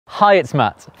Hi, it's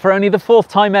Matt. For only the fourth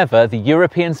time ever, the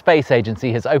European Space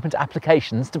Agency has opened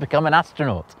applications to become an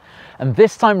astronaut. And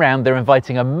this time round, they're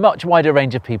inviting a much wider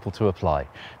range of people to apply,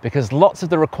 because lots of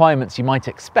the requirements you might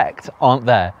expect aren't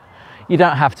there. You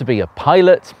don't have to be a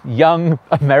pilot, young,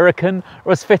 American,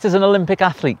 or as fit as an Olympic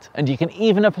athlete, and you can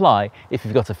even apply if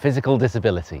you've got a physical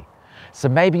disability. So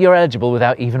maybe you're eligible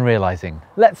without even realising.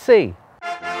 Let's see.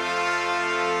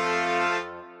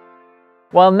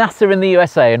 While NASA in the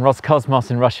USA and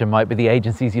Roscosmos in Russia might be the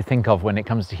agencies you think of when it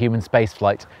comes to human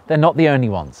spaceflight, they're not the only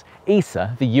ones.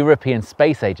 ESA, the European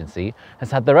Space Agency, has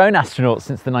had their own astronauts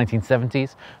since the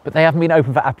 1970s, but they haven't been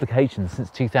open for applications since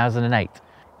 2008.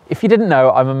 If you didn't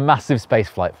know, I'm a massive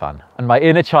spaceflight fan, and my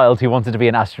inner child who wanted to be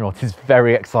an astronaut is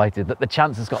very excited that the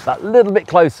chance has got that little bit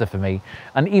closer for me,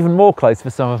 and even more close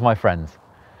for some of my friends.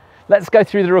 Let's go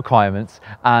through the requirements,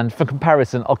 and for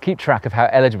comparison, I'll keep track of how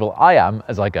eligible I am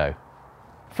as I go.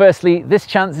 Firstly, this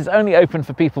chance is only open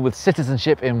for people with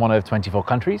citizenship in one of 24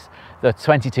 countries, the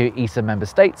 22 ESA member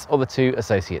states or the 2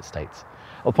 associate states.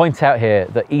 I'll point out here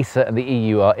that ESA and the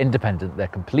EU are independent, they're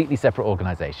completely separate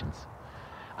organisations.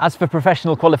 As for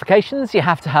professional qualifications, you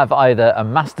have to have either a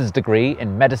master's degree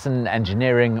in medicine,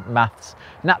 engineering, maths,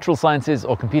 natural sciences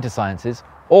or computer sciences,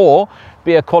 or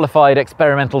be a qualified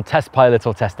experimental test pilot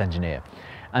or test engineer.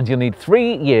 And you'll need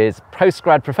 3 years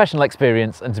post-grad professional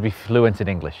experience and to be fluent in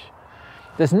English.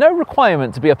 There's no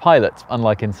requirement to be a pilot,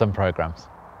 unlike in some programs.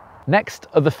 Next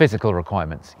are the physical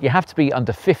requirements. You have to be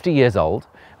under 50 years old,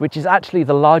 which is actually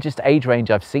the largest age range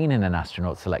I've seen in an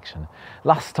astronaut selection.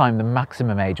 Last time the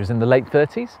maximum age was in the late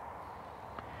 30s.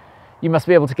 You must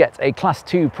be able to get a Class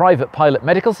 2 private pilot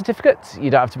medical certificate. You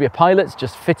don't have to be a pilot,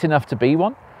 just fit enough to be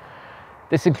one.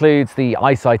 This includes the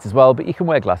eyesight as well, but you can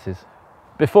wear glasses.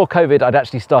 Before COVID, I'd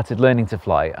actually started learning to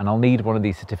fly, and I'll need one of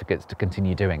these certificates to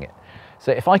continue doing it.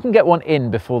 So if I can get one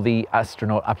in before the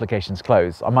astronaut applications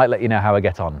close, I might let you know how I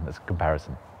get on as a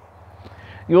comparison.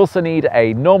 You also need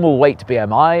a normal weight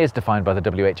BMI as defined by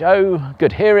the WHO,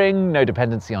 good hearing, no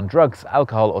dependency on drugs,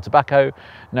 alcohol or tobacco,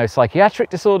 no psychiatric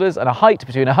disorders, and a height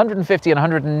between 150 and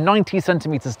 190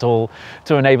 centimetres tall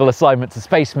to enable assignment to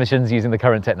space missions using the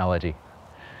current technology.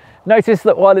 Notice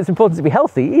that while it's important to be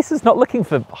healthy, ESA's not looking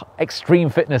for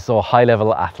extreme fitness or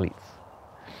high-level athletes.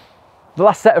 The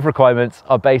last set of requirements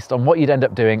are based on what you'd end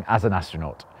up doing as an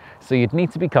astronaut. So you'd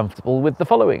need to be comfortable with the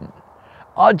following: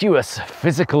 arduous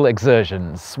physical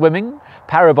exertions, swimming,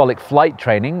 parabolic flight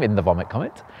training in the Vomit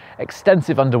Comet,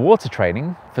 extensive underwater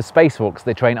training. For spacewalks,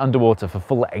 they train underwater for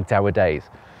full 8-hour days.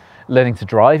 Learning to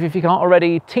drive if you can't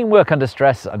already, teamwork under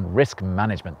stress, and risk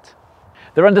management.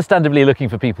 They're understandably looking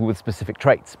for people with specific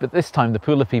traits, but this time the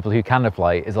pool of people who can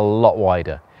apply is a lot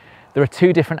wider. There are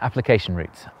 2 different application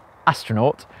routes: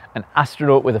 astronaut and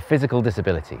astronaut with a physical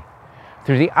disability.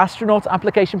 Through the astronaut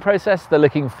application process, they're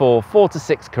looking for 4 to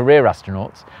 6 career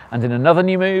astronauts, and in another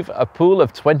new move, a pool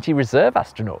of 20 reserve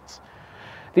astronauts.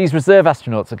 These reserve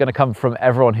astronauts are going to come from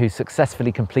everyone who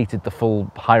successfully completed the full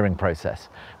hiring process,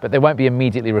 but they won't be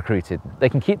immediately recruited. They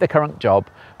can keep their current job,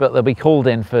 but they'll be called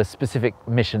in for specific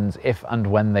missions if and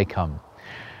when they come.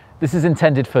 This is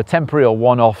intended for temporary or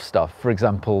one-off stuff, for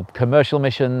example, commercial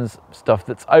missions, stuff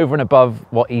that's over and above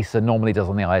what ESA normally does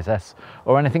on the ISS,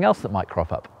 or anything else that might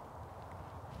crop up.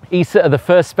 ESA are the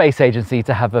first space agency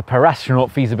to have a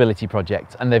Parastronaut feasibility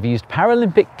project, and they've used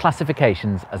Paralympic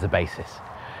classifications as a basis.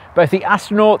 Both the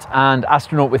astronaut and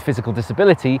astronaut with physical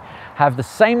disability have the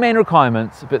same main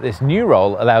requirements, but this new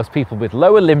role allows people with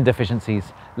lower limb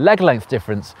deficiencies, leg length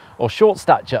difference, or short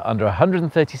stature under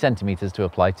 130 centimetres to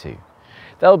apply to.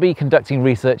 They'll be conducting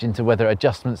research into whether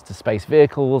adjustments to space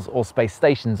vehicles or space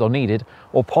stations are needed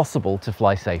or possible to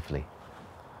fly safely.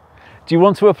 Do you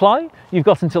want to apply? You've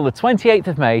got until the 28th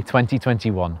of May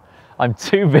 2021. I'm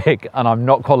too big and I'm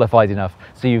not qualified enough,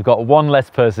 so you've got one less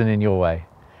person in your way.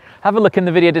 Have a look in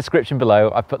the video description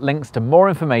below. I've put links to more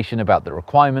information about the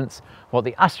requirements, what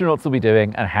the astronauts will be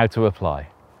doing and how to apply.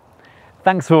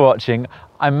 Thanks for watching.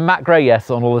 I'm Matt Gray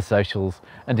Yes on all the socials,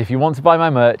 and if you want to buy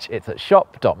my merch, it's at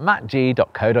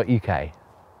shop.mattg.co.uk.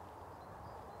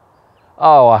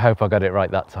 Oh, I hope I got it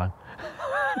right that time.